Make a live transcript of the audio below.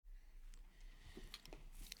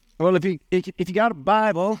Well, if you got a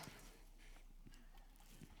Bible,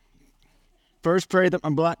 first pray that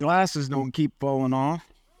my black glasses don't keep falling off.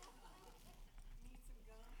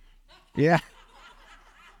 Yeah.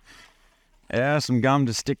 Yeah, some gum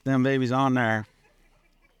to stick them babies on there.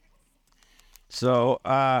 So,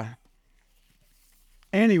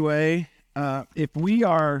 anyway, if we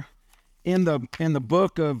are in the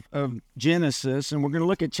book of Genesis, and we're going to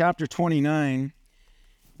look at chapter 29,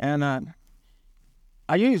 and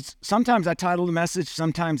sometimes I title the message,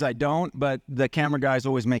 sometimes I don't, but the camera guys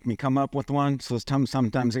always make me come up with one, so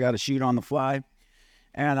sometimes I got to shoot on the fly.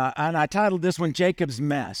 And I titled this one, Jacob's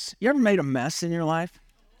Mess. You ever made a mess in your life?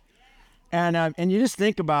 And you just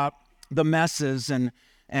think about the messes, and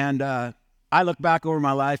I look back over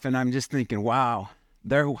my life, and I'm just thinking, wow,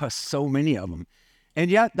 there was so many of them.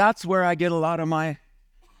 And yet, that's where I get a lot of my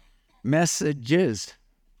messages,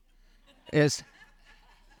 is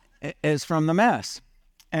from the mess.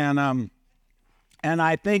 And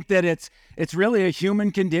I think that it's really a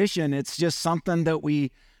human condition. It's just something that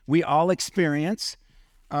we all experience.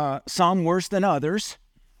 Some worse than others.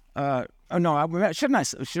 I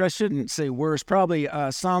shouldn't say worse. Probably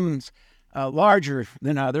some larger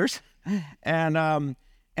than others. And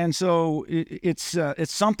so it's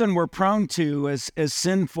something we're prone to as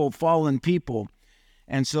sinful, fallen people.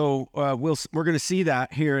 And so we're going to see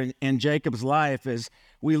that here in Jacob's life, as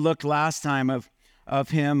we looked last time of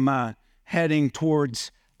him heading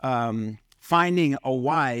towards finding a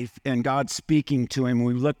wife and God speaking to him.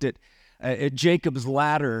 We looked at Jacob's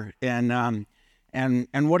ladder and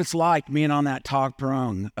what it's like being on that top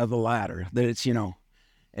rung of the ladder. That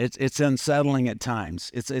it's unsettling at times.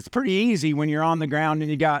 It's pretty easy when you're on the ground and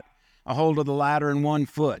you got a hold of the ladder in one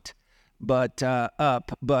foot, but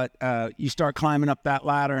you start climbing up that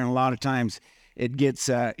ladder, and a lot of times it gets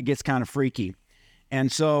kind of freaky. And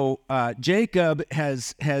so Jacob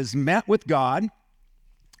has met with God,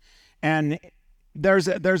 and there's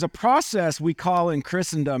a process we call in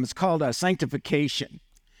Christendom. It's called sanctification.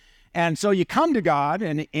 And so you come to God,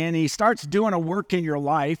 and he starts doing a work in your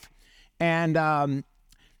life, and all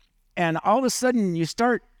of a sudden you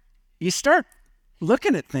start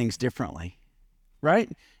looking at things differently, right?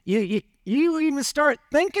 You even start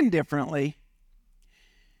thinking differently,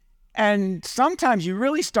 and sometimes you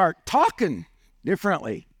really start talking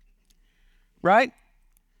differently, right?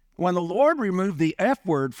 When the Lord removed the F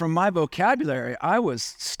word from my vocabulary, I was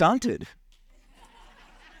stunted.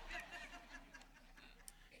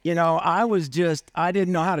 I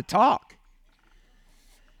didn't know how to talk.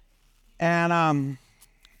 And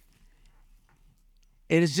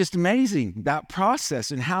it is just amazing, that process,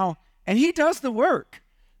 and he does the work.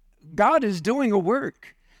 God is doing a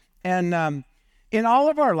work. And in all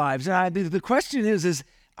of our lives, and the question is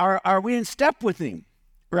are we in step with him,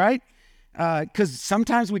 right? Because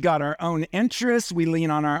sometimes we got our own interests, we lean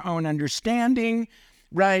on our own understanding,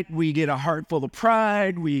 right? We get a heart full of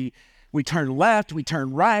pride, we turn left, we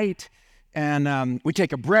turn right, and we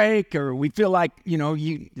take a break, or we feel like,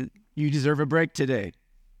 you deserve a break today.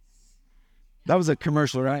 That was a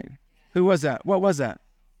commercial, right? Who was that? What was that?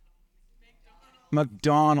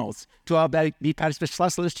 McDonald's. 12 beef patties, special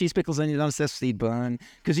sauce, lettuce, cheese, pickles, onions on a seed bun.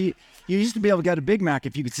 Because you used to be able to get a Big Mac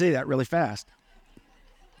if you could say that really fast.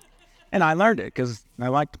 And I learned it because I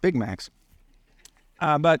liked Big Macs.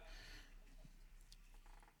 But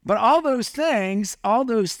all those things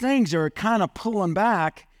are kind of pulling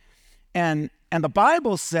back, and the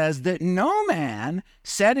Bible says that no man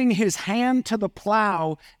setting his hand to the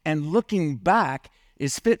plow and looking back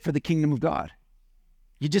is fit for the kingdom of God.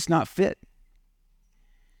 You're just not fit.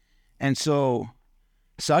 And so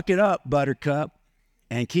suck it up, buttercup,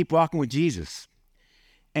 and keep walking with Jesus.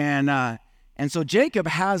 And so Jacob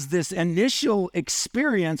has this initial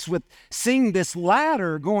experience with seeing this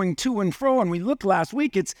ladder going to and fro. And we looked last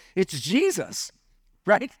week, it's Jesus,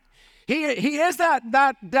 right? He is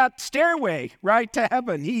that stairway, right, to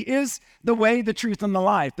heaven. He is the way, the truth, and the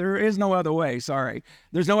life. There is no other way, sorry.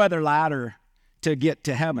 There's no other ladder to get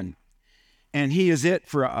to heaven. And he is it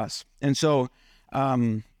for us. And so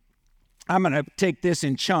I'm going to take this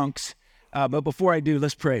in chunks. But before I do,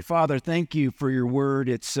 let's pray. Father, thank you for your word.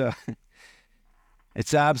 It's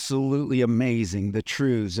absolutely amazing, the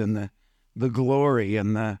truths and the glory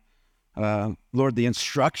and the Lord, the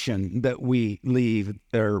instruction that we leave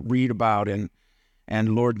or read about, and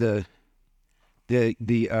Lord, the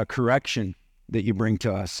correction that you bring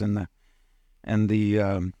to us, and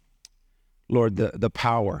the Lord, the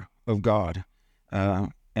power of God,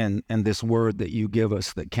 and this word that you give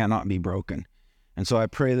us that cannot be broken. And so I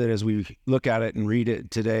pray that as we look at it and read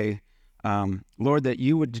it today, Lord, that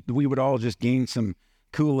we would all just gain some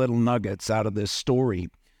cool little nuggets out of this story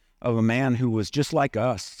of a man who was just like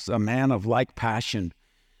us, a man of like passion.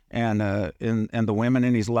 And the women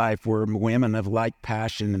in his life were women of like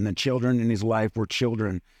passion, and the children in his life were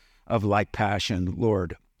children of like passion,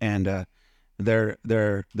 Lord. And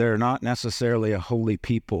they're not necessarily a holy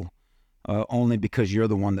people, only because you're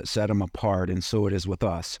the one that set them apart, and so it is with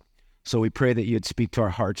us. So we pray that you'd speak to our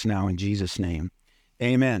hearts now in Jesus' name.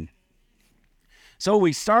 Amen. So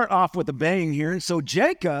we start off with a bang here. And so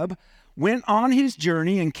Jacob went on his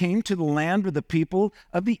journey and came to the land of the people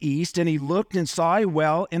of the east, and he looked and saw a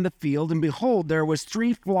well in the field, and behold, there was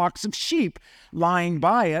 3 flocks of sheep lying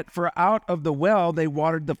by it, for out of the well they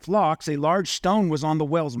watered the flocks. A large stone was on the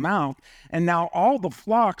well's mouth, and now all the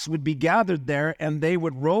flocks would be gathered there, and they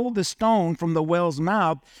would roll the stone from the well's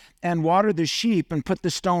mouth and water the sheep and put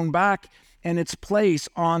the stone back in its place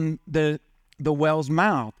on the well's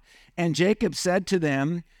mouth. And Jacob said to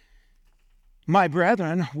them, "My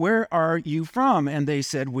brethren, where are you from?" And they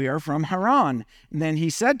said, "We are from Haran." And then he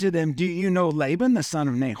said to them, "Do you know Laban, the son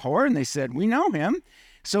of Nahor?" And they said, "We know him."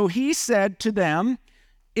 So he said to them,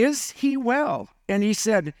 "Is he well?" And he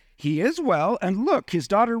said, "He is well. And look, his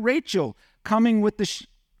daughter Rachel coming with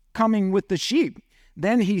the sheep."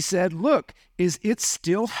 Then he said, "Look, is it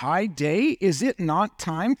still high day? Is it not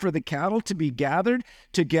time for the cattle to be gathered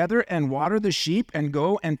together and water the sheep and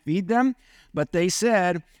go and feed them?" But they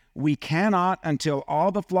said, "We cannot until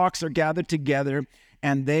all the flocks are gathered together,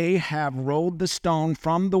 and they have rolled the stone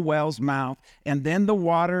from the well's mouth, and then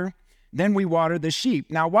we water the sheep."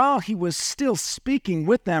 Now, while he was still speaking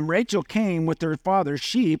with them, Rachel came with her father's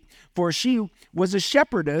sheep, for she was a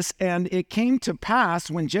shepherdess. And it came to pass,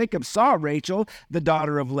 when Jacob saw Rachel, the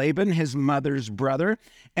daughter of Laban, his mother's brother,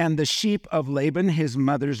 and the sheep of Laban, his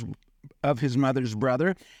mother's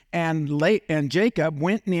brother, and Jacob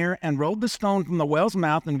went near and rolled the stone from the well's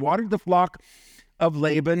mouth and watered the flock of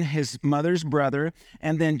Laban, his mother's brother.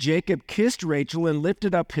 And then Jacob kissed Rachel and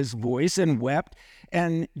lifted up his voice and wept.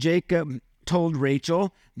 And Jacob told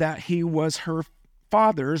Rachel that he was her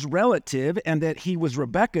father's relative and that he was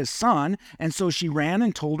Rebekah's son. And so she ran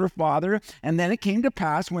and told her father. And then it came to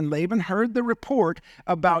pass, when Laban heard the report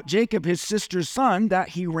about Jacob, his sister's son, that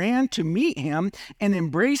he ran to meet him and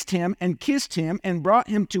embraced him and kissed him and brought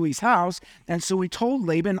him to his house. And so he told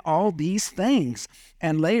Laban all these things.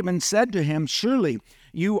 And Laban said to him, "Surely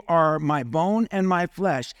you are my bone and my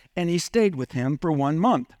flesh." And he stayed with him for 1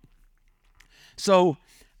 month. So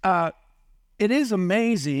it is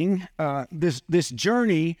amazing, this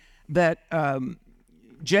journey that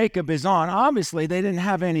Jacob is on. Obviously, they didn't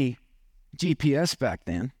have any GPS back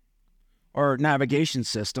then or navigation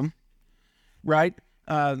system, right?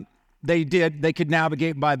 They could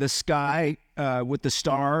navigate by the sky with the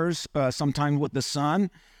stars, sometimes with the sun,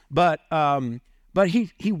 but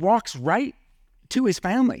he walks right to his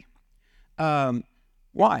family.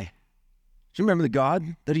 Why? Do you remember the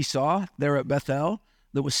God that he saw there at Bethel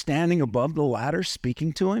that was standing above the ladder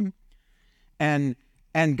speaking to him? And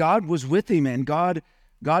God was with him, and God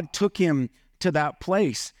took him to that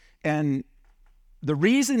place. And the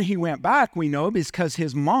reason he went back, we know, is because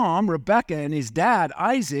his mom, Rebekah, and his dad,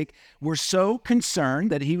 Isaac, were so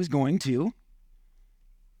concerned that he was going to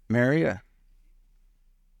marry a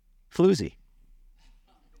floozy.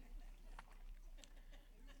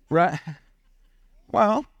 Right?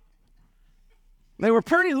 Well, they were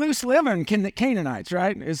pretty loose living Canaanites,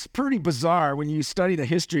 right? It's pretty bizarre when you study the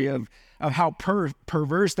history of how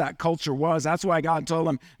perverse that culture was. That's why God told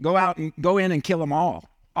them, go in and kill them all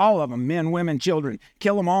of them, men, women, children,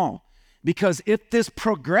 kill them all. Because if this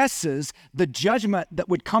progresses, the judgment that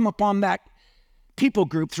would come upon that people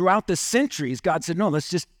group throughout the centuries, God said, no, let's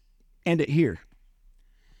just end it here.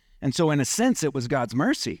 And so in a sense, it was God's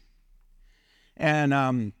mercy.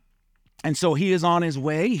 And so he is on his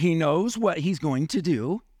way. He knows what he's going to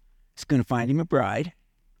do. He's going to find him a bride.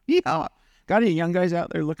 Yeah. Got any young guys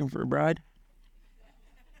out there looking for a bride?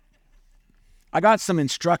 I got some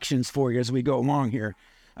instructions for you as we go along here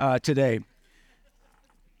today.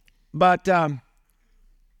 But Proverbs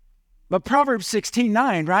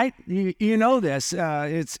 16:9, right? You know this.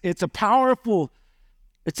 It's a powerful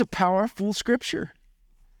scripture.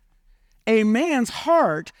 A man's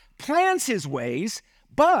heart plans his ways,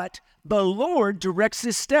 but the Lord directs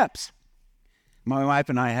his steps. My wife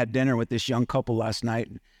and I had dinner with this young couple last night.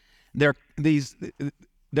 They're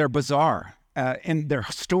bizarre, and their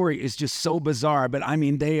story is just so bizarre. But I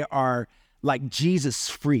mean, they are like Jesus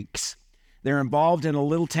freaks. they're involved in a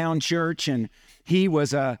little town church, and he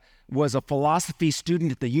was a philosophy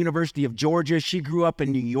student at the University of Georgia. She grew up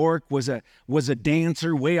in New York, was a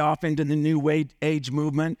dancer way off into the New Age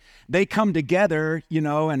movement. They come together,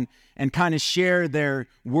 and kind of share their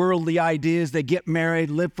worldly ideas. They get married,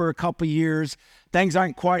 live for a couple years. Things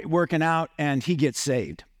aren't quite working out, and he gets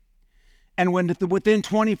saved. And within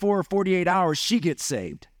 24 or 48 hours, she gets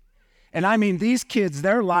saved. And I mean, these kids,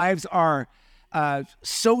 their lives are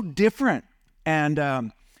so different. And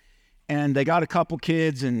they got a couple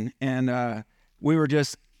kids, and we were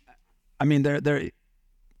just, I mean,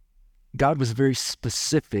 God was very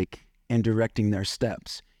specific in directing their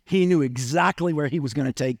steps. He knew exactly where he was going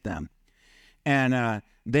to take them. And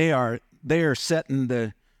they are setting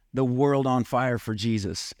the world on fire for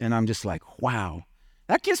Jesus. And I'm just like, wow,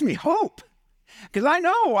 that gives me hope. Because I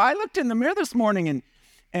know, I looked in the mirror this morning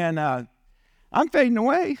and I'm fading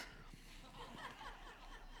away.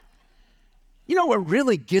 You know what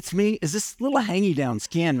really gets me is this little hangy down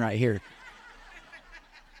skin right here.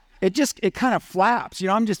 It kind of flaps.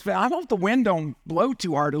 I hope the wind don't blow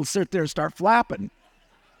too hard. It'll sit there and start flapping.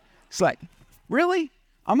 It's like, really?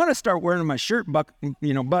 I'm going to start wearing my shirt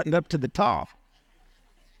buttoned up to the top.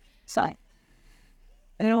 Sorry.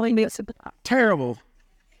 I don't think it's terrible.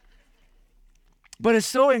 But it's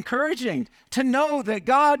so encouraging to know that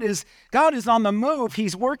God is on the move.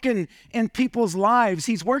 He's working in people's lives.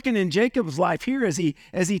 He's working in Jacob's life here as he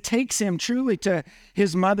takes him truly to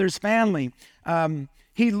his mother's family.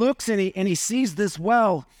 He looks and he sees this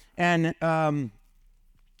well, and a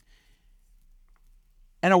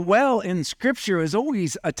well in Scripture is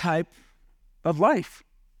always a type of life,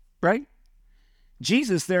 right?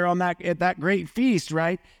 Jesus there at that great feast,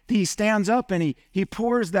 right? He stands up and he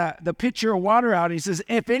pours the pitcher of water out. He says,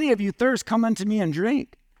 "If any of you thirst, come unto me and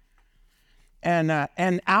drink. And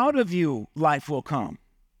out of you life will come."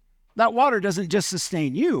 That water doesn't just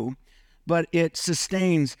sustain you, but it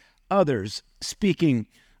sustains others, speaking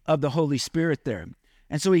of the Holy Spirit there.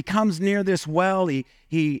 And so he comes near this well.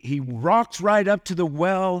 He rocks right up to the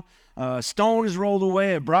well. A stone is rolled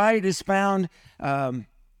away. A bride is found.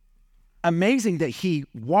 Amazing that he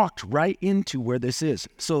walked right into where this is.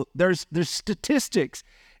 So there's statistics.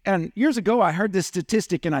 And years ago, I heard this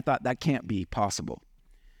statistic and I thought that can't be possible.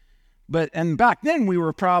 And back then we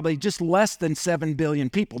were probably just less than 7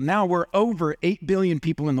 billion people. Now we're over 8 billion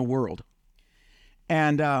people in the world.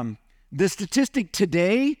 And the statistic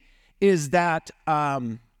today is that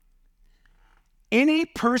any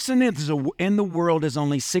person in the world is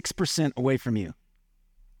only 6% away from you.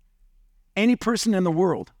 Any person in the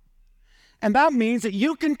world. And that means that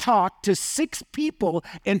you can talk to 6 people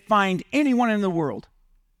and find anyone in the world.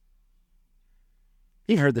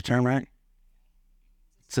 You heard the term, right?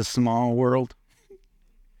 It's a small world.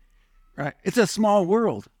 Right? It's a small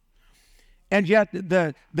world. And yet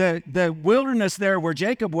the wilderness there where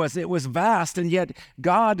Jacob was, it was vast, and yet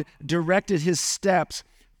God directed his steps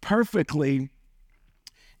perfectly.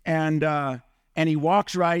 And he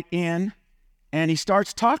walks right in. And he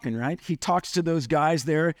starts talking, right? He talks to those guys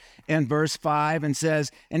there in verse 5 and says,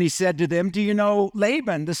 and he said to them, "Do you know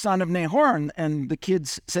Laban, the son of Nahor?" And the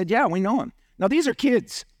kids said, "Yeah, we know him." Now, these are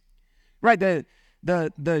kids, right? The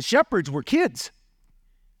shepherds were kids.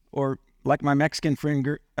 Or like my Mexican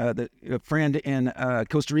friend, the friend in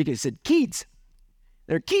Costa Rica said, kids.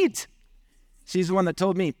 They're kids. She's the one that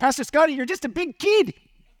told me, "Pastor Scotty, you're just a big kid."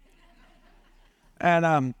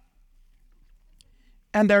 And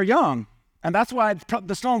they're young. And that's why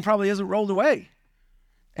the stone probably isn't rolled away.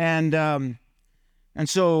 And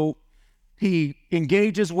so he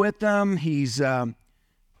engages with them. He sees,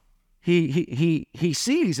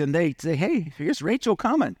 and they say, "Hey, here's Rachel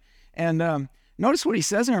coming." And notice what he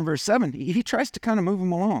says there in verse 7. He tries to kind of move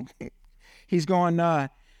them along. He's going, I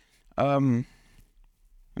knew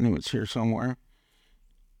it's here somewhere.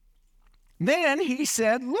 Then he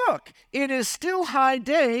said, "Look, it is still high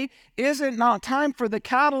day. Is it not time for the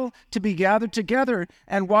cattle to be gathered together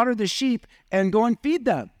and water the sheep and go and feed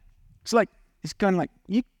them?" It's kind of like,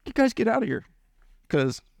 you guys get out of here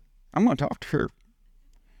because I'm going to talk to her.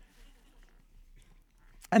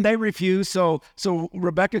 And they refuse. So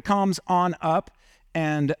Rebecca comes on up,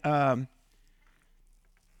 and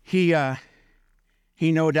he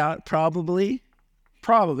no doubt probably,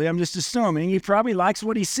 I'm just assuming, he probably likes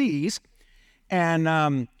what he sees.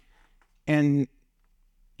 And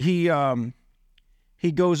he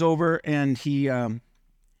goes over and he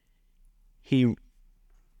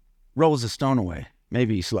rolls the stone away.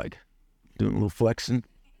 Maybe he's like doing a little flexing.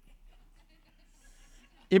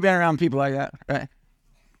 You've been around people like that, right?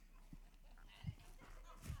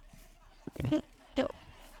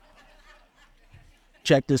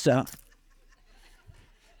 Check this out.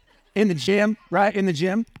 In the gym, right? In the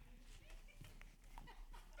gym.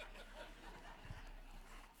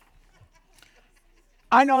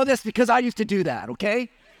 I know this because I used to do that, okay?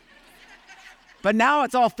 But now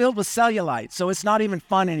it's all filled with cellulite, so it's not even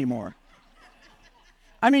fun anymore.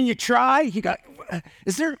 I mean, you try, I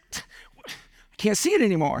can't see it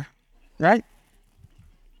anymore, right?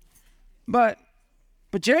 But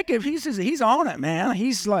Jacob, he's on it, man.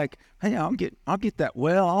 He's like, hey, I'll get that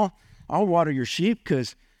well. I'll water your sheep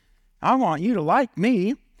because I want you to like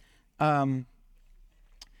me.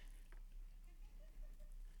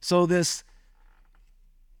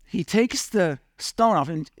 He takes the stone off,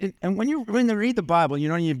 and when you read the Bible,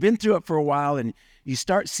 you've been through it for a while, and you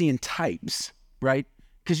start seeing types, right?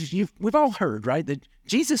 Because we've all heard, right, that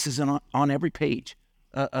Jesus is on every page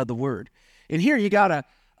of the Word. And here you got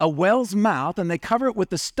a well's mouth, and they cover it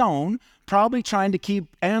with a stone, probably trying to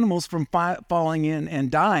keep animals from falling in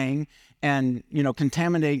and dying and,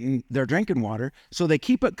 contaminating their drinking water. So they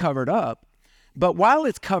keep it covered up. But while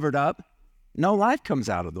it's covered up, no life comes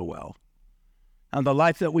out of the well. And the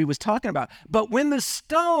life that we was talking about. But when the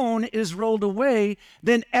stone is rolled away,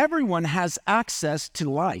 then everyone has access to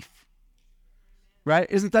life. Right?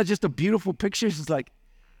 Isn't that just a beautiful picture? It's like,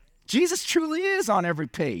 Jesus truly is on every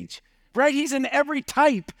page. Right? He's in every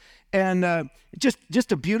type. And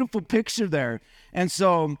just a beautiful picture there. And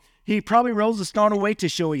so he probably rolls the stone away to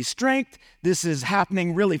show his strength. This is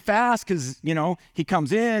happening really fast because, he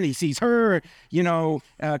comes in, he sees her,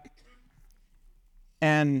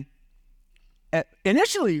 and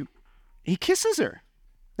initially he kisses her.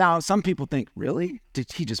 Now, some people think, really?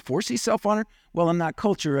 Did he just force himself on her? Well, in that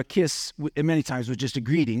culture, a kiss many times was just a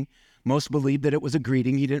greeting. Most believed that it was a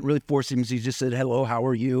greeting. He didn't really force him. He just said, hello, how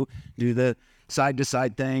are you? Do the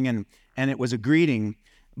side-to-side thing, and it was a greeting.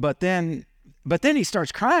 But then he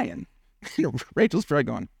starts crying. Rachel's probably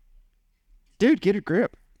going, dude, get a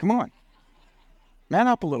grip. Come on. Man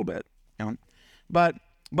up a little bit. But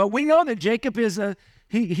we know that Jacob is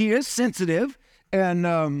he is sensitive,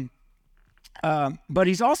 and but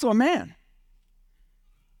he's also a man.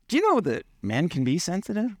 Do you know that men can be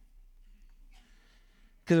sensitive?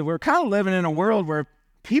 Because we're kind of living in a world where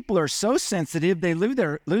people are so sensitive they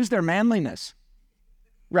lose their manliness,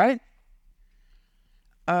 right?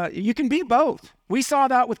 You can be both. We saw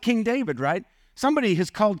that with King David, right? Somebody has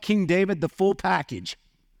called King David the full package,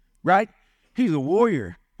 right? He's a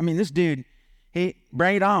warrior. I mean, this dude, he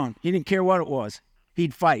bring it on. He didn't care what it was.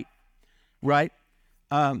 He'd fight, right?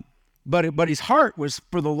 But his heart was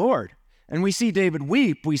for the Lord. And we see David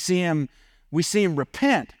weep. We see him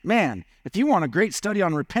repent. Man, if you want a great study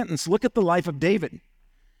on repentance, look at the life of David.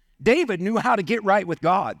 David knew how to get right with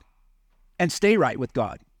God and stay right with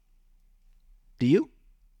God. Do you?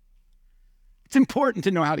 It's important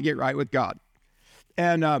to know how to get right with God.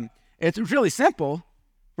 And it's really simple,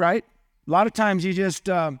 right? A lot of times you just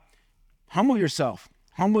humble yourself,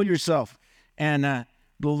 and the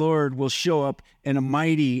Lord will show up in a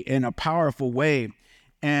mighty and a powerful way.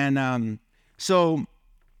 And so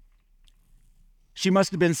she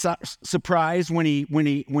must have been surprised when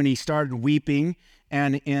he started weeping.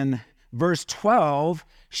 And in verse 12,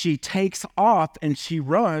 she takes off and she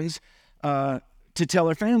runs to tell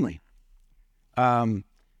her family.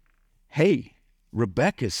 Hey,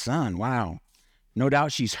 Rebecca's son. Wow. No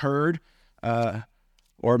doubt she's heard,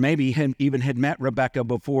 or maybe even had met Rebecca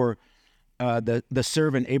before the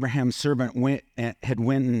servant, Abraham's servant, had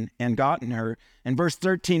went and gotten her. In verse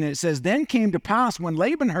 13, it says, then came to pass when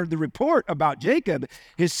Laban heard the report about Jacob,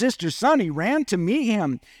 his sister's son, he ran to meet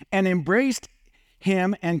him and embraced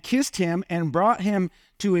him and kissed him and brought him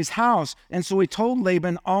to his house. And so he told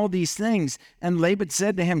Laban all these things. And Laban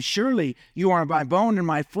said to him, surely you are my bone and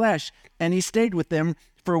my flesh. And he stayed with them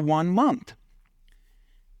for 1 month.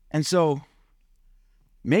 And so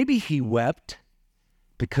maybe he wept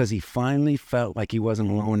because he finally felt like he wasn't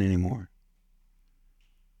alone anymore.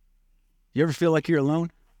 You ever feel like you're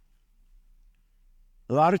alone?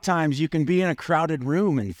 A lot of times you can be in a crowded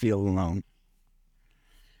room and feel alone.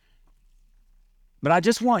 But I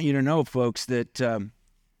just want you to know, folks, that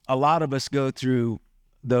a lot of us go through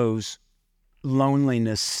those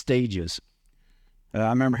loneliness stages. I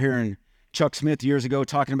remember hearing Chuck Smith years ago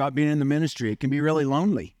talking about being in the ministry. It can be really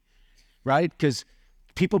lonely, right? Because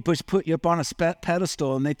people put you up on a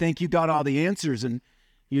pedestal and they think you got all the answers and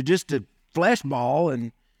you're just a flesh ball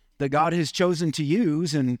and that God has chosen to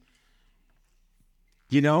use. And,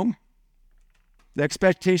 the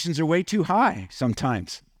expectations are way too high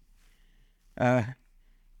sometimes.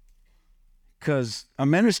 Because a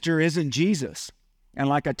minister isn't Jesus. And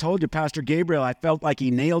like I told you, Pastor Gabriel, I felt like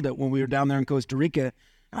he nailed it when we were down there in Costa Rica.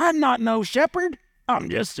 I'm not no shepherd. I'm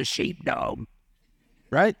just a sheepdog.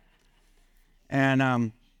 Right?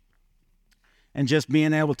 and just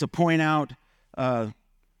being able to point out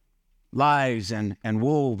lies and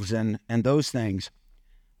wolves and those things.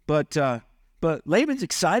 But Laban's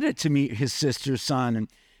excited to meet his sister's son,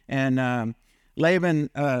 and Laban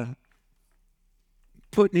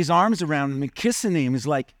putting his arms around him and kissing him is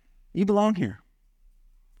like, you belong here,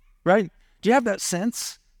 right? Do you have that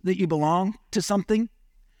sense that you belong to something?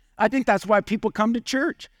 I think that's why people come to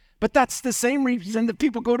church, but that's the same reason that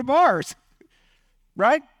people go to bars,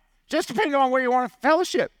 right? Just depending on where you want to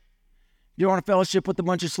fellowship. Do you want to fellowship with a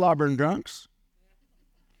bunch of slobbering drunks?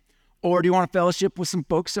 Or do you want to fellowship with some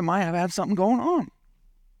folks that might have something going on,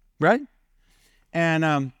 right?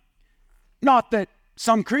 And not that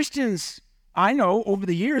some Christians, I know over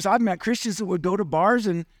the years, I've met Christians that would go to bars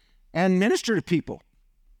and minister to people.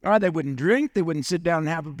 Or they wouldn't drink, they wouldn't sit down and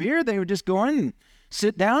have a beer, they would just go in and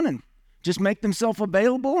sit down and just make themselves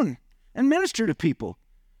available and minister to people.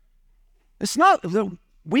 It's not that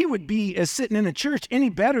we would be, as sitting in a church, any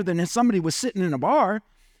better than if somebody was sitting in a bar.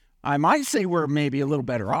 I might say we're maybe a little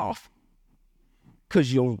better off,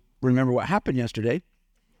 because you'll remember what happened yesterday.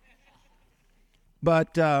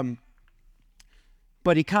 But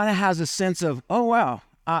he kind of has a sense of, oh wow,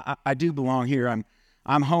 I do belong here.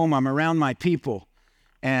 I'm home. I'm around my people,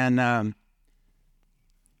 and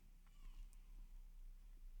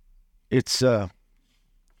it's a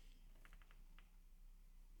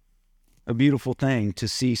beautiful thing to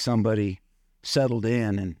see somebody settled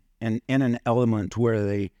in and in an element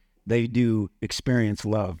where they do experience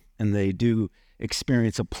love, and they do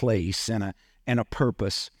experience a place and a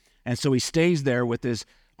purpose. And so he stays there with his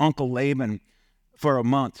Uncle Laban for a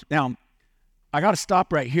month. Now, I got to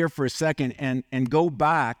stop right here for a second and go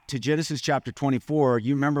back to Genesis chapter 24.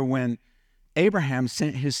 You remember when Abraham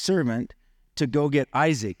sent his servant to go get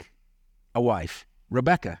Isaac a wife,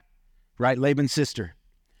 Rebekah, right? Laban's sister.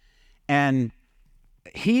 And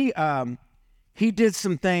he did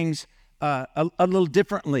some things a little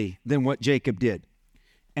differently than what Jacob did.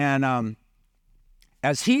 And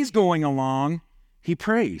as he's going along, he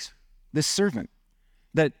prays, this servant,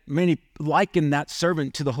 that many liken that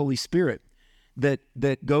servant to the Holy Spirit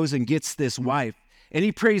that goes and gets this wife. And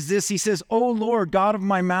he prays this, he says, "O Lord, God of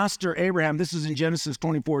my master Abraham," this is in Genesis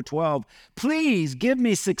 24:12, "please give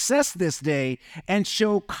me success this day and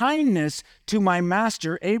show kindness to my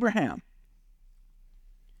master Abraham."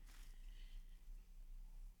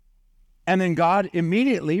 And then God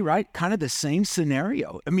immediately, right, kind of the same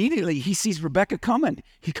scenario. Immediately he sees Rebekah coming.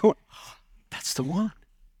 He goes, oh, that's the one,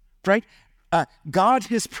 right? God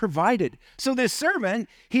has provided. So this servant,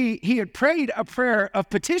 he had prayed a prayer of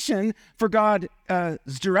petition for God's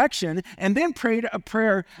direction, and then prayed a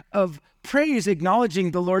prayer of praise,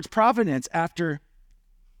 acknowledging the Lord's providence after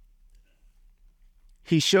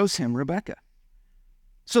he shows him Rebekah.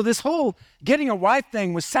 So this whole getting a wife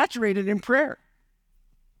thing was saturated in prayer.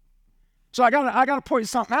 So I gotta point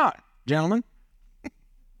something out, gentlemen.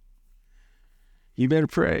 You better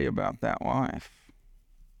pray about that wife.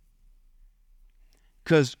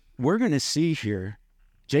 Because we're going to see here,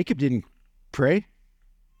 Jacob didn't pray,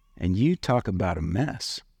 and you talk about a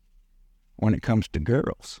mess when it comes to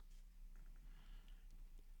girls.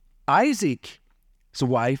 Isaac's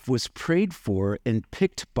wife was prayed for and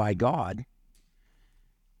picked by God.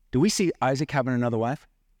 Do we see Isaac having another wife?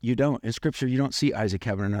 You don't. In Scripture, you don't see Isaac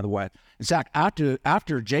having another wife. In fact,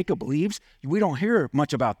 after Jacob leaves, we don't hear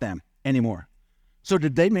much about them anymore. So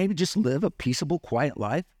did they maybe just live a peaceable, quiet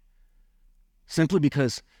life? Simply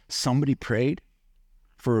because somebody prayed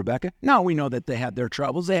for Rebekah? No, we know that they had their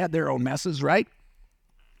troubles. They had their own messes, right?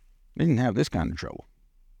 They didn't have this kind of trouble.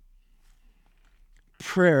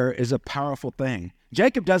 Prayer is a powerful thing.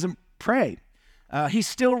 Jacob doesn't pray. He's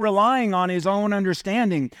still relying on his own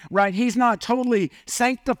understanding, right? He's not totally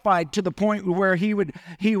sanctified to the point where he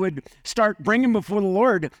would start bringing before the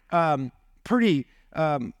Lord pretty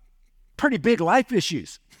big life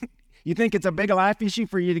issues. You think it's a big life issue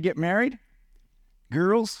for you to get married?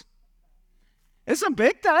 Girls, it's a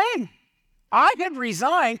big thing. I had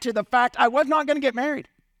resigned to the fact I was not going to get married.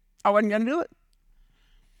 I wasn't going to do it.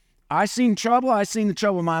 I seen trouble. I seen the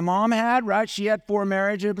trouble my mom had, right? She had 4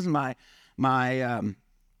 marriages. My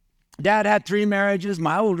dad had 3 marriages.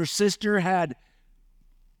 My older sister had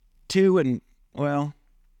 2 and, well,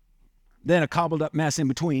 then a cobbled up mess in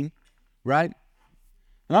between, right?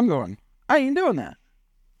 And I'm going, I ain't doing that.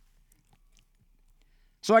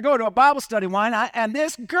 So I go to a Bible study one, and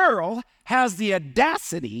this girl has the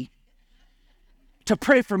audacity to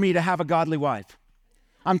pray for me to have a godly wife.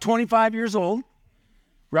 I'm 25 years old,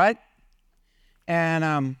 right?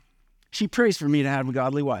 And she prays for me to have a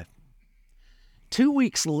godly wife. 2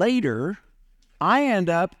 weeks later, I end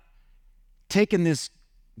up taken this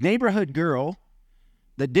neighborhood girl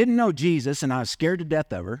that didn't know Jesus, and I was scared to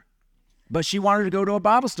death of her, but she wanted to go to a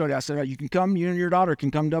Bible study. I said, you can come, you and your daughter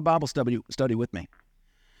can come to a Bible study with me.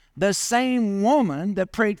 The same woman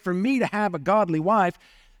that prayed for me to have a godly wife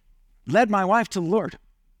led my wife to the Lord.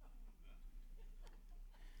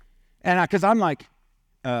 And because I'm like,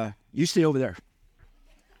 you stay over there.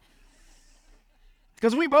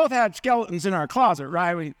 Because we both had skeletons in our closet,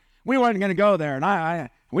 right? We weren't going to go there. And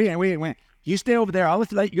we went, you stay over there. I'll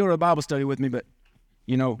let you go to a Bible study with me, but,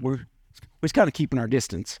 we're just kind of keeping our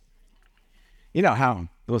distance. You know how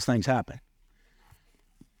those things happen.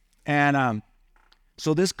 And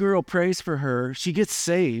so this girl prays for her. She gets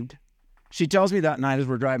saved. She tells me that night as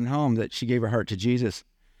we're driving home that she gave her heart to Jesus.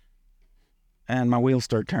 And my wheels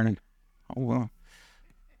start turning. Oh, well,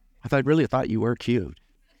 I really thought you were cute.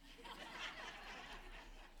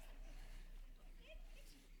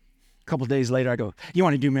 A couple of days later, I go, you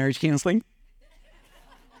want to do marriage counseling?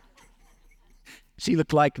 She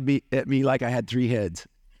looked at me like I had 3 heads.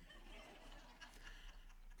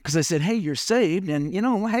 Because I said, hey, you're saved, and,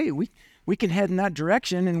 hey, we can head in that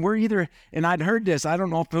direction, and we're either, and I'd heard this, I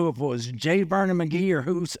don't know if it was J. Vernon McGee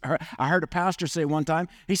or I heard a pastor say one time,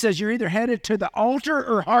 he says, you're either headed to the altar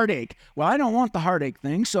or heartache. Well, I don't want the heartache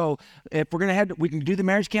thing, so if we're going to head, we can do the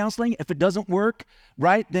marriage counseling. If it doesn't work,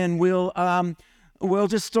 right, then we'll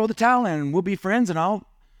just throw the towel in, and we'll be friends, and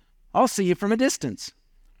I'll see you from a distance.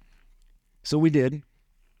 So we did.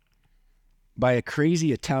 By a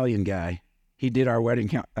crazy Italian guy. He did our wedding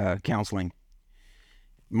counseling.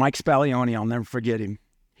 Mike Spaglione, I'll never forget him.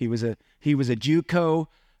 He was a JUCO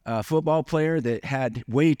football player that had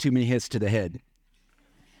way too many hits to the head.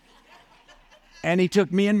 And he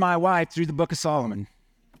took me and my wife through the Book of Solomon,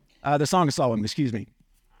 the Song of Solomon, excuse me.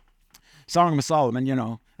 Song of Solomon,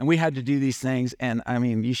 and we had to do these things. And I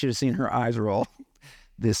mean, you should have seen her eyes roll.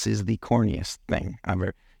 This is the corniest thing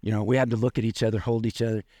ever. We had to look at each other, hold each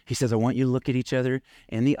other. He says, I want you to look at each other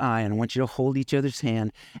in the eye, and I want you to hold each other's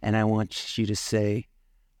hand, and I want you to say,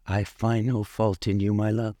 I find no fault in you, my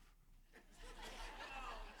love.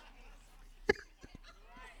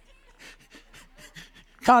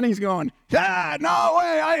 Connie's going, no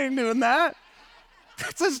way, I ain't doing that.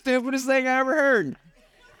 That's the stupidest thing I ever heard.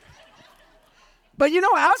 But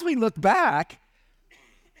as we look back,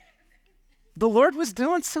 the Lord was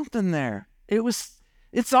doing something there.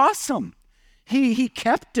 It's awesome. He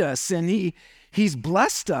kept us, and he's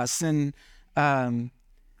blessed us, and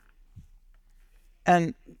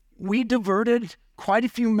we diverted quite a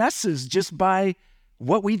few messes just by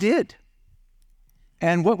what we did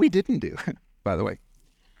and what we didn't do, by the way.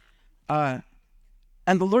 And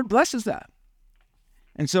the Lord blesses that.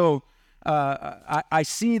 And so I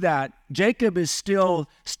see that Jacob is still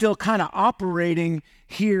kind of operating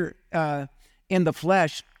here in the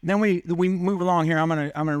flesh. Then we move along here. I'm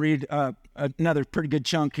gonna read another pretty good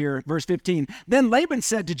chunk here, verse 15. Then Laban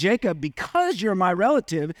said to Jacob, because you're my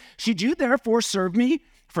relative, should you therefore serve me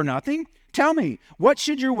for nothing? Tell me, what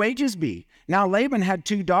should your wages be? Now Laban had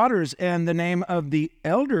 2 daughters, and the name of the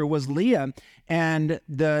elder was Leah, and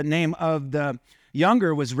the name of the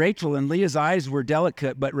younger was Rachel. And Leah's eyes were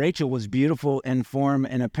delicate, but Rachel was beautiful in form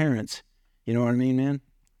and appearance. You know what I mean, man?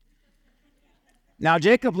 Now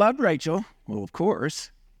Jacob loved Rachel. Well, of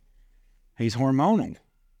course. He's hormonal.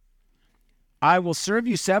 I will serve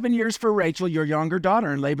you 7 years for Rachel, your younger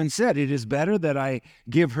daughter. And Laban said, it is better that I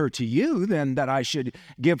give her to you than that I should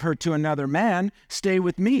give her to another man. Stay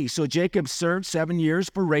with me. So Jacob served 7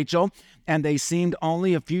 years for Rachel, and they seemed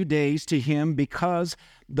only a few days to him because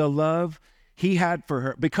of the love he had for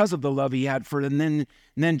her. And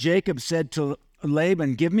then Jacob said to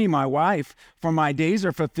Laban, give me my wife, for my days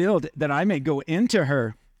are fulfilled, that I may go into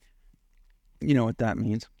her. You know what that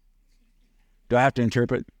means? Do I have to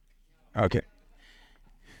interpret? Okay.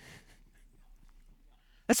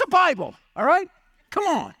 It's a Bible, all right? Come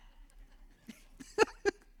on.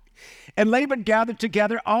 And Laban gathered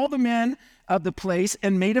together all the men of the place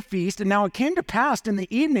and made a feast. And now it came to pass in the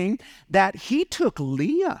evening that he took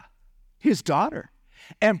Leah, his daughter,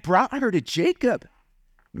 and brought her to Jacob.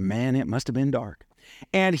 Man, it must have been dark.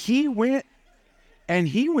 And he went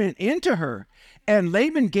into her. And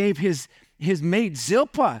Laban gave his maid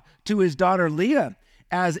Zilpah to his daughter Leah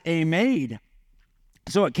as a maid.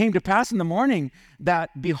 So it came to pass in the morning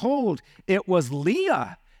that, behold, it was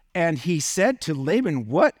Leah. And he said to Laban,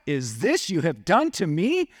 what is this you have done to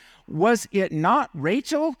me? Was it not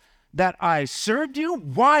Rachel that I served you?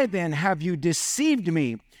 Why then have you deceived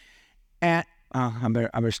me? And I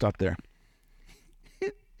better stop there.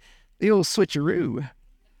 The old switcheroo.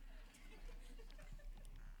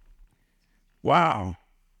 Wow.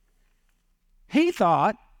 He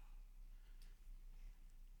thought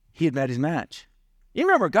he had met his match. You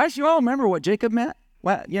remember, guys, you all remember what Jacob meant?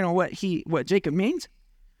 What Jacob means?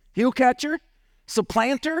 Heel catcher,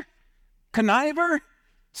 supplanter, conniver,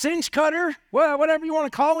 cinch cutter, well, whatever you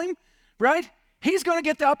want to call him, right? He's going to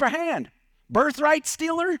get the upper hand. Birthright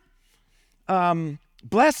stealer,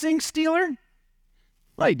 blessing stealer.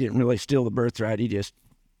 Well, he didn't really steal the birthright. He just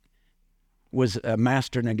was a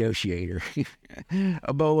master negotiator.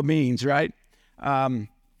 A bowl of beans, right?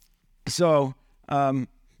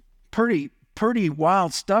 Pretty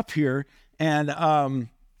wild stuff here. And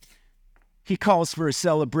he calls for a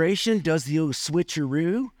celebration, does the old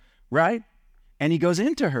switcheroo, right? And he goes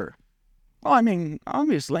into her. Well, I mean,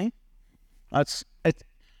 obviously, that's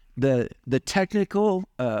the technical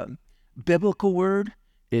biblical word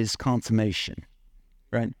is consummation,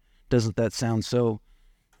 right? Doesn't that sound so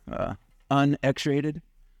unexrated?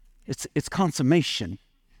 It's consummation.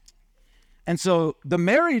 And so the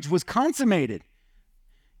marriage was consummated.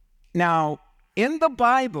 Now, in the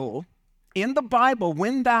Bible,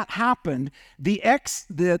 when that happened, the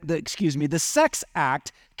sex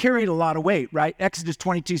act carried a lot of weight, right? Exodus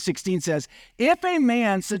 22:16 says, if a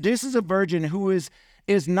man seduces a virgin who is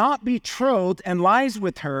not betrothed and lies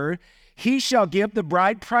with her, he shall give the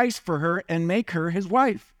bride price for her and make her his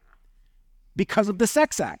wife. Because of the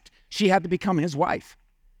sex act, she had to become his wife.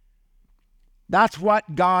 That's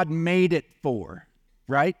what God made it for,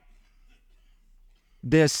 right?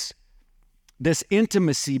 This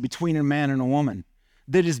intimacy between a man and a woman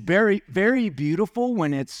that is very, very beautiful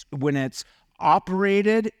when it's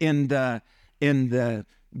operated in the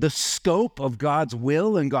scope of God's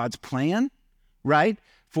will and God's plan, right?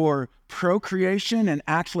 For procreation and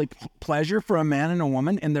actually pleasure for a man and a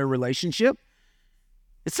woman in their relationship.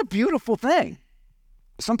 It's a beautiful thing.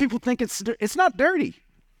 Some people think it's not dirty.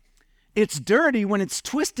 It's dirty when it's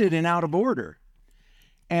twisted and out of order.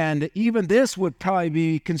 And even this would probably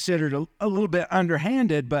be considered a little bit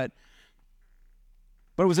underhanded, but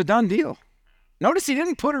it was a done deal. Notice he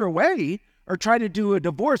didn't put her away or try to do a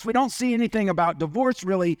divorce. We don't see anything about divorce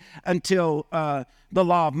really until the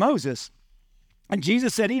law of Moses. And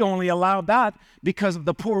Jesus said he only allowed that because of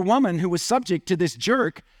the poor woman who was subject to this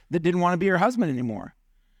jerk that didn't want to be her husband anymore.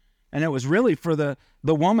 And it was really for the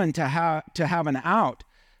woman to have an out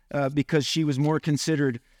because she was more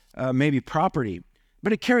considered maybe property.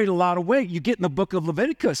 But it carried a lot of weight. You get in the book of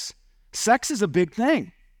Leviticus, sex is a big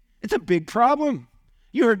thing. It's a big problem.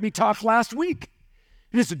 You heard me talk last week.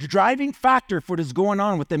 It is a driving factor for what is going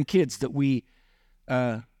on with them kids that we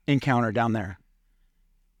encounter down there.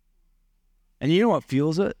 And you know what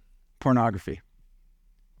fuels it? Pornography.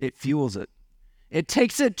 It fuels it. It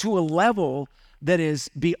takes it to a level that is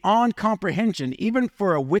beyond comprehension, even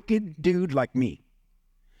for a wicked dude like me.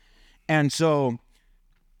 And so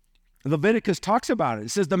Leviticus talks about it. It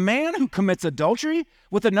says, the man who commits adultery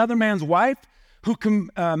with another man's wife, who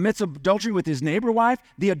commits adultery with his neighbor wife,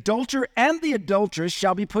 the adulterer and the adulteress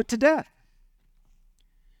shall be put to death.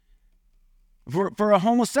 For a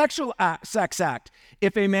homosexual sex act,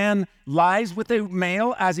 if a man lies with a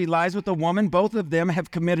male as he lies with a woman, both of them have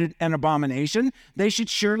committed an abomination, they should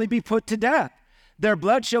surely be put to death. Their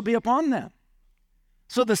blood shall be upon them.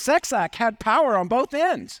 So the sex act had power on both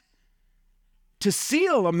ends to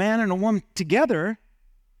seal a man and a woman together,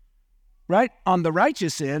 right, on the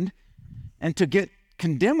righteous end, and to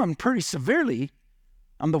condemn them pretty severely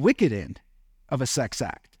on the wicked end of a sex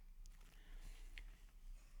act.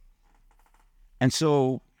 And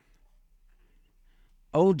so,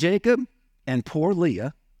 old Jacob and poor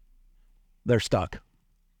Leah, they're stuck.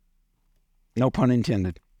 No pun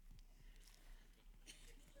intended.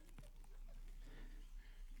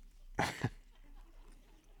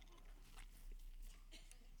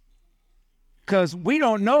 Because we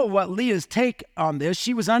don't know what Leah's take on this.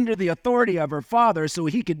 She was under the authority of her father, so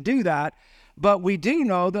he could do that. But we do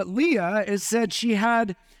know that Leah, it said she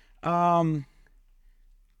had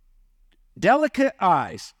delicate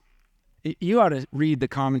eyes. You ought to read the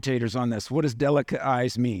commentators on this. What does delicate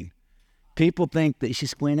eyes mean? People think that she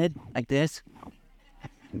squinted like this.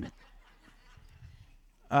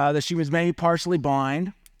 That she was maybe partially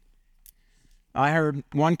blind. I heard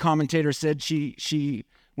one commentator said she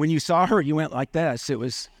when you saw her, you went like this.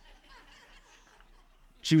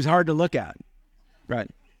 She was hard to look at, right?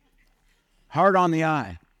 Hard on the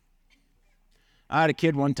eye. I had a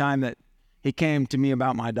kid one time that he came to me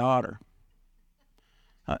about my daughter.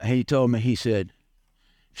 He told me, he said,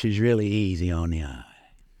 she's really easy on the eye.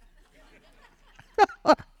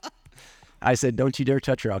 I said, don't you dare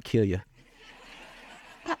touch her, I'll kill you.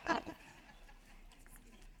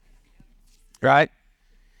 Right?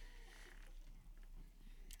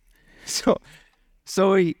 So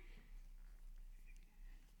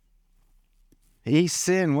He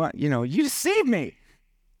sinned what? You deceived me.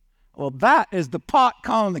 Well, that is the pot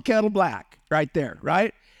calling the kettle black right there,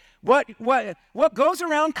 right? What goes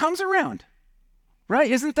around comes around, right?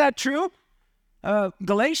 Isn't that true?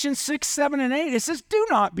 Galatians 6, 7, and 8, it says, do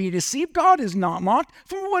not be deceived. God is not mocked.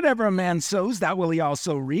 For whatever a man sows, that will he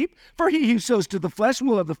also reap. For he who sows to the flesh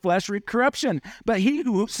will of the flesh reap corruption. But he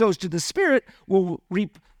who sows to the Spirit will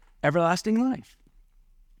reap everlasting life.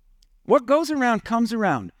 What goes around comes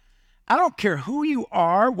around. I don't care who you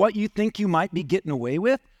are, what you think you might be getting away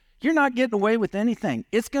with. You're not getting away with anything.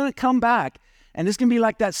 It's going to come back, and it's going to be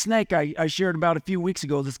like that snake I shared about a few weeks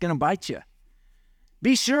ago that's going to bite you.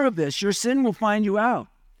 Be sure of this. Your sin will find you out.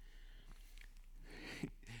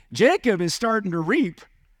 Jacob is starting to reap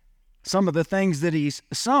some of the things that he's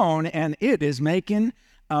sown, and it is making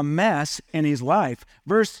a mess in his life.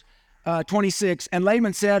 Verse 26, and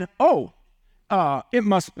Laban said, I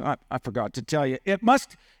forgot to tell you, it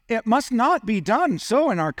must not be done so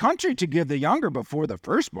in our country to give the younger before the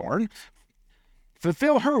firstborn.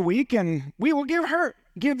 Fulfill her week, and we will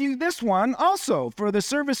give you this one also for the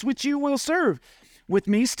service which you will serve with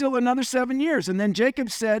me still another 7 years. And then Jacob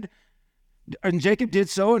did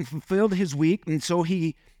so and fulfilled his week. And so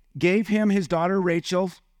he gave him his daughter Rachel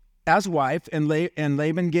as wife, and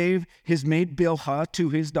Laban gave his maid Bilhah to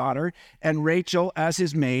his daughter, and Rachel as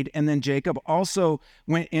his maid. And then Jacob also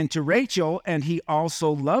went into Rachel, and he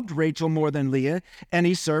also loved Rachel more than Leah, and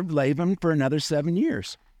he served Laban for another 7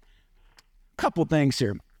 years. Couple things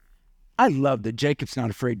here. I love that Jacob's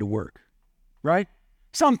not afraid to work, right?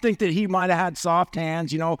 Some think that he might have had soft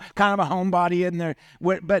hands, kind of a homebody in there.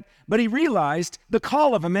 But he realized the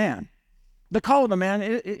call of a man. The call of a man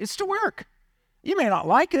is to work. You may not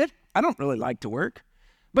like it. I don't really like to work.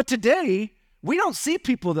 But today, we don't see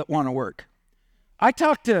people that want to work. I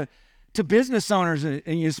talk to business owners,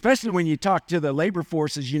 and especially when you talk to the labor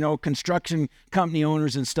forces, construction company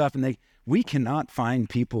owners and stuff, and we cannot find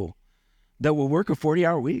people that will work a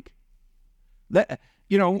 40-hour week.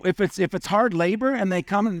 If it's hard labor and they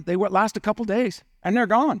come and they last a couple days and they're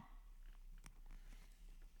gone.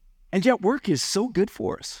 And yet work is so good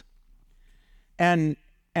for us. And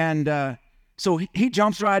so he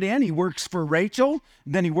jumps right in. He works for Rachel.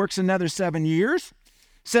 Then he works another 7 years.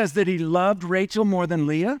 Says that he loved Rachel more than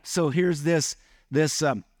Leah. So here's this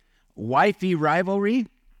wifey rivalry.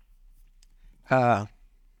 Well,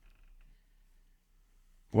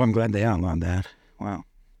 I'm glad they outlawed that. Wow.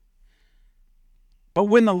 But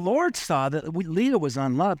when the Lord saw that Leah was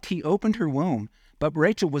unloved, he opened her womb, but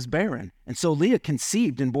Rachel was barren. And so Leah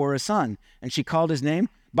conceived and bore a son, and she called his name,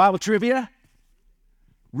 Bible trivia,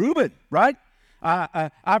 Reuben, right?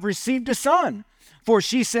 I've received a son. For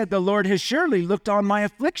she said, the Lord has surely looked on my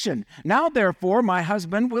affliction. Now, therefore, my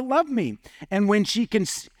husband will love me. And then she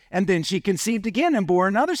conceived again and bore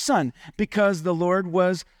another son, because the Lord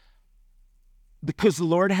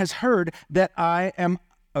has heard that I am.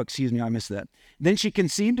 Oh, excuse me, I missed that. Then she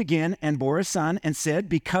conceived again and bore a son and said,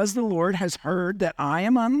 because the Lord has heard that I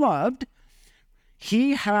am unloved,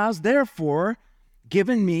 he has therefore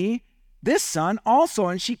given me this son also.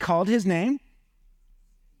 And she called his name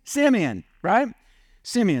Simeon, right?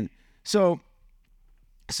 Simeon. So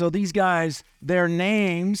these guys, their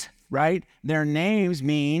names, right? Their names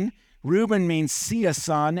mean, Reuben means see a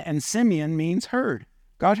son, and Simeon means heard.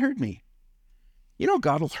 God heard me.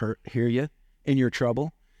 God will hear you in your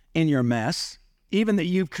trouble, in your mess, even that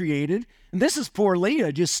you've created. And this is poor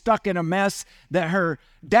Leah, just stuck in a mess that her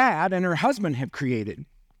dad and her husband have created.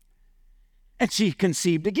 And she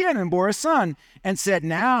conceived again and bore a son and said,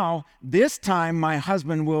 now this time my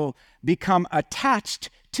husband will become attached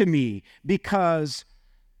to me, because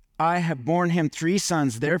I have borne him 3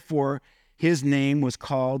 sons. Therefore, his name was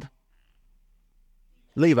called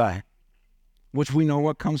Levi, which we know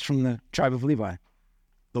what comes from the tribe of Levi,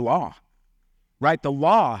 the law. Right? The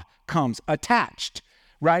law comes attached,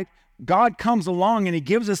 right? God comes along and he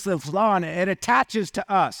gives us this law, and it attaches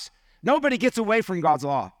to us. Nobody gets away from God's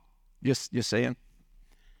law. Just saying,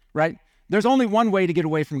 right? There's only one way to get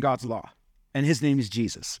away from God's law, and his name is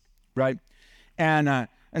Jesus, right? And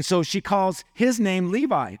so she calls his name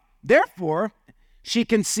Levi. Therefore, she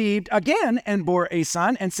conceived again and bore a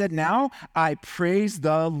son and said, now I praise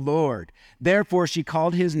the Lord. Therefore, she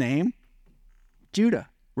called his name Judah.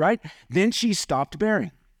 Right? Then she stopped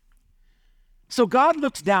bearing. So God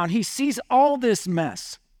looks down. He sees all this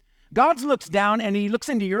mess. God looks down and he looks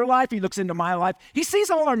into your life. He looks into my life. He sees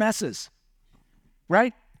all our messes.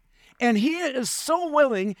 Right? And he is so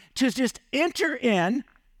willing to just enter in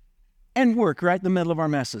and work right in the middle of our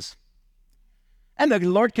messes. And the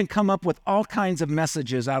Lord can come up with all kinds of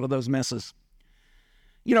messages out of those messes.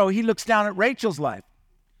 He looks down at Rachel's life.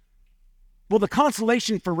 Well, the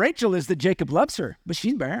consolation for Rachel is that Jacob loves her, but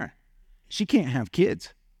she's barren. She can't have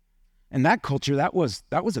kids. In that culture, that was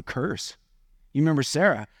a curse. You remember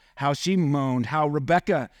Sarah, how she moaned, how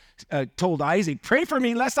Rebekah told Isaac, pray for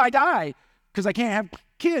me lest I die because I can't have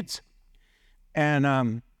kids.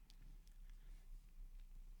 And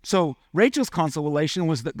so Rachel's consolation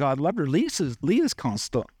was that God loved her. Leah's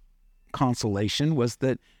consolation was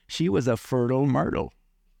that she was a fertile myrtle.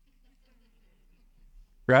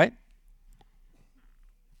 Right?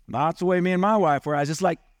 That's the way me and my wife were. I was just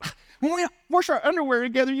like, when we wash our underwear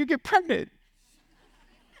together, you get pregnant.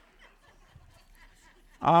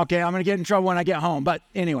 Okay, I'm going to get in trouble when I get home. But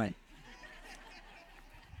anyway.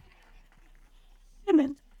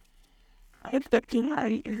 Amen. I expect you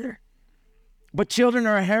out of here. But children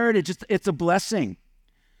are a heritage. It's a blessing.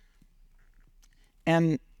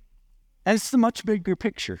 And it's a much bigger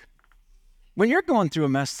picture. When you're going through a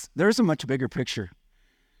mess, there's a much bigger picture.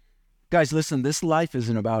 Guys, listen, this life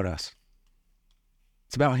isn't about us.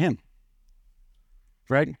 It's about him.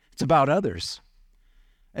 Right? It's about others.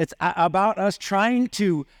 It's about us trying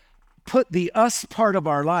to put the us part of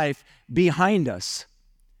our life behind us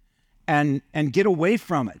and get away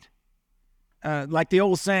from it. Like the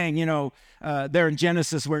old saying, there in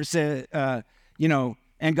Genesis where it said,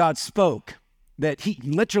 and God spoke, that he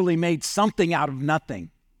literally made something out of nothing.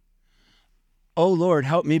 Oh, Lord,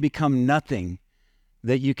 help me become nothing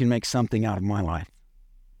that you can make something out of my life,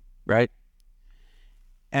 right?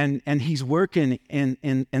 And he's working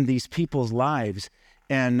in these people's lives.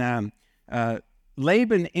 And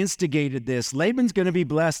Laban instigated this. Laban's going to be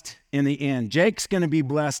blessed in the end. Jake's going to be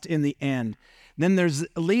blessed in the end. Then there's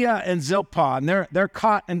Leah and Zilpah, and they're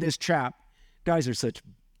caught in this trap. Guys are such,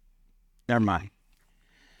 never mind.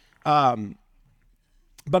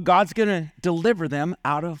 But God's going to deliver them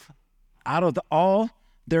out of all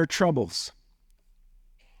their troubles.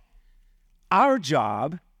 Our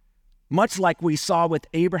job, much like we saw with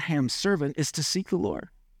Abraham's servant, is to seek the Lord.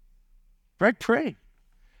 Right? Pray.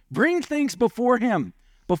 Bring things before him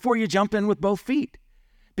before you jump in with both feet.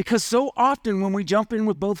 Because so often when we jump in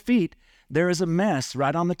with both feet, there is a mess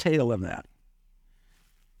right on the tail of that.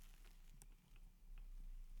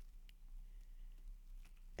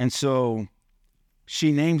 And so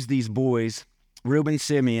she names these boys Reuben,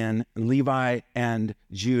 Simeon, Levi, and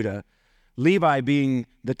Judah. Levi being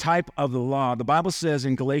the type of the law. The Bible says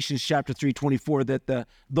in Galatians chapter 3:24 that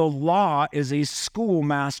the law is a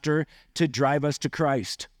schoolmaster to drive us to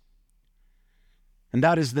Christ. And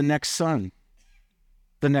that is the next son.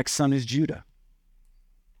 The next son is Judah.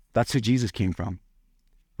 That's who Jesus came from,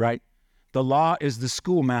 right? The law is the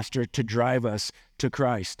schoolmaster to drive us to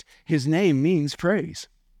Christ. His name means praise.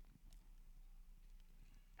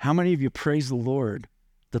 How many of you praise the Lord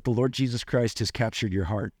that the Lord Jesus Christ has captured your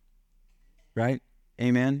heart? Right?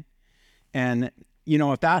 Amen. And,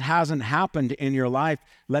 if that hasn't happened in your life,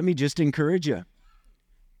 let me just encourage you.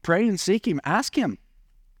 Pray and seek him. Ask him.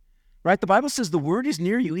 Right? The Bible says the word is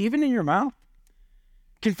near you, even in your mouth.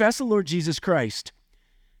 Confess the Lord Jesus Christ.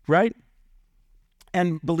 Right?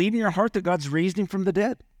 And believe in your heart that God's raised him from the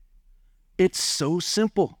dead. It's so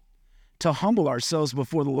simple to humble ourselves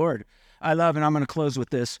before the Lord. I love, and I'm going to close with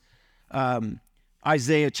this.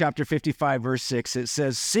 Isaiah chapter 55, verse 6, it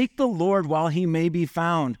says, seek the Lord while he may be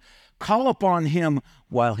found. Call upon him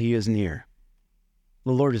while he is near.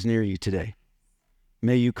 The Lord is near you today.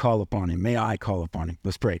 May you call upon him. May I call upon him.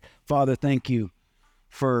 Let's pray. Father, thank you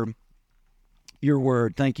for your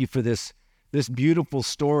word. Thank you for this beautiful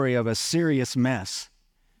story of a serious mess.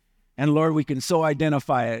 And Lord, we can so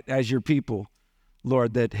identify it as your people,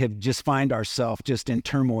 Lord, that have just find ourselves just in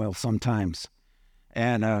turmoil sometimes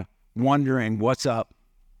and wondering what's up,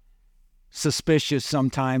 suspicious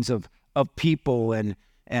sometimes of people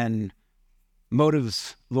and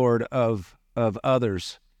motives, Lord, of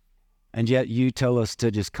others. And yet you tell us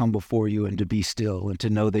to just come before you and to be still and to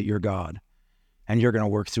know that you're God and you're going to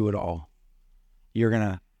work through it all. You're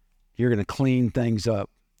going to clean things up.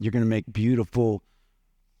 You're going to make beautiful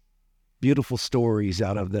stories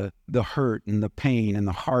out of the hurt and the pain and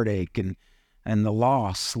the heartache and the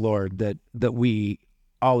loss, Lord, that we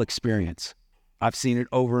all experience. I've seen it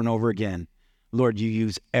over and over again. Lord, you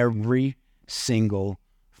use every single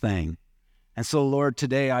thing. And so, Lord,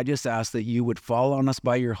 today I just ask that you would fall on us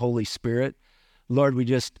by your Holy Spirit. Lord, we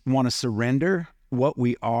just want to surrender what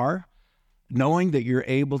we are, knowing that you're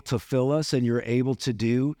able to fill us and you're able to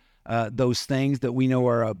do those things that we know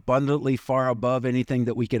are abundantly far above anything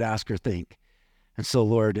that we could ask or think. And so,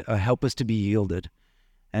 Lord, help us to be yielded.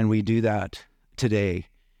 And we do that today.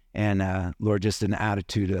 And Lord, just an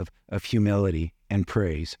attitude of humility and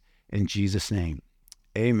praise in Jesus' name.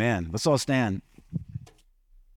 Amen. Let's all stand.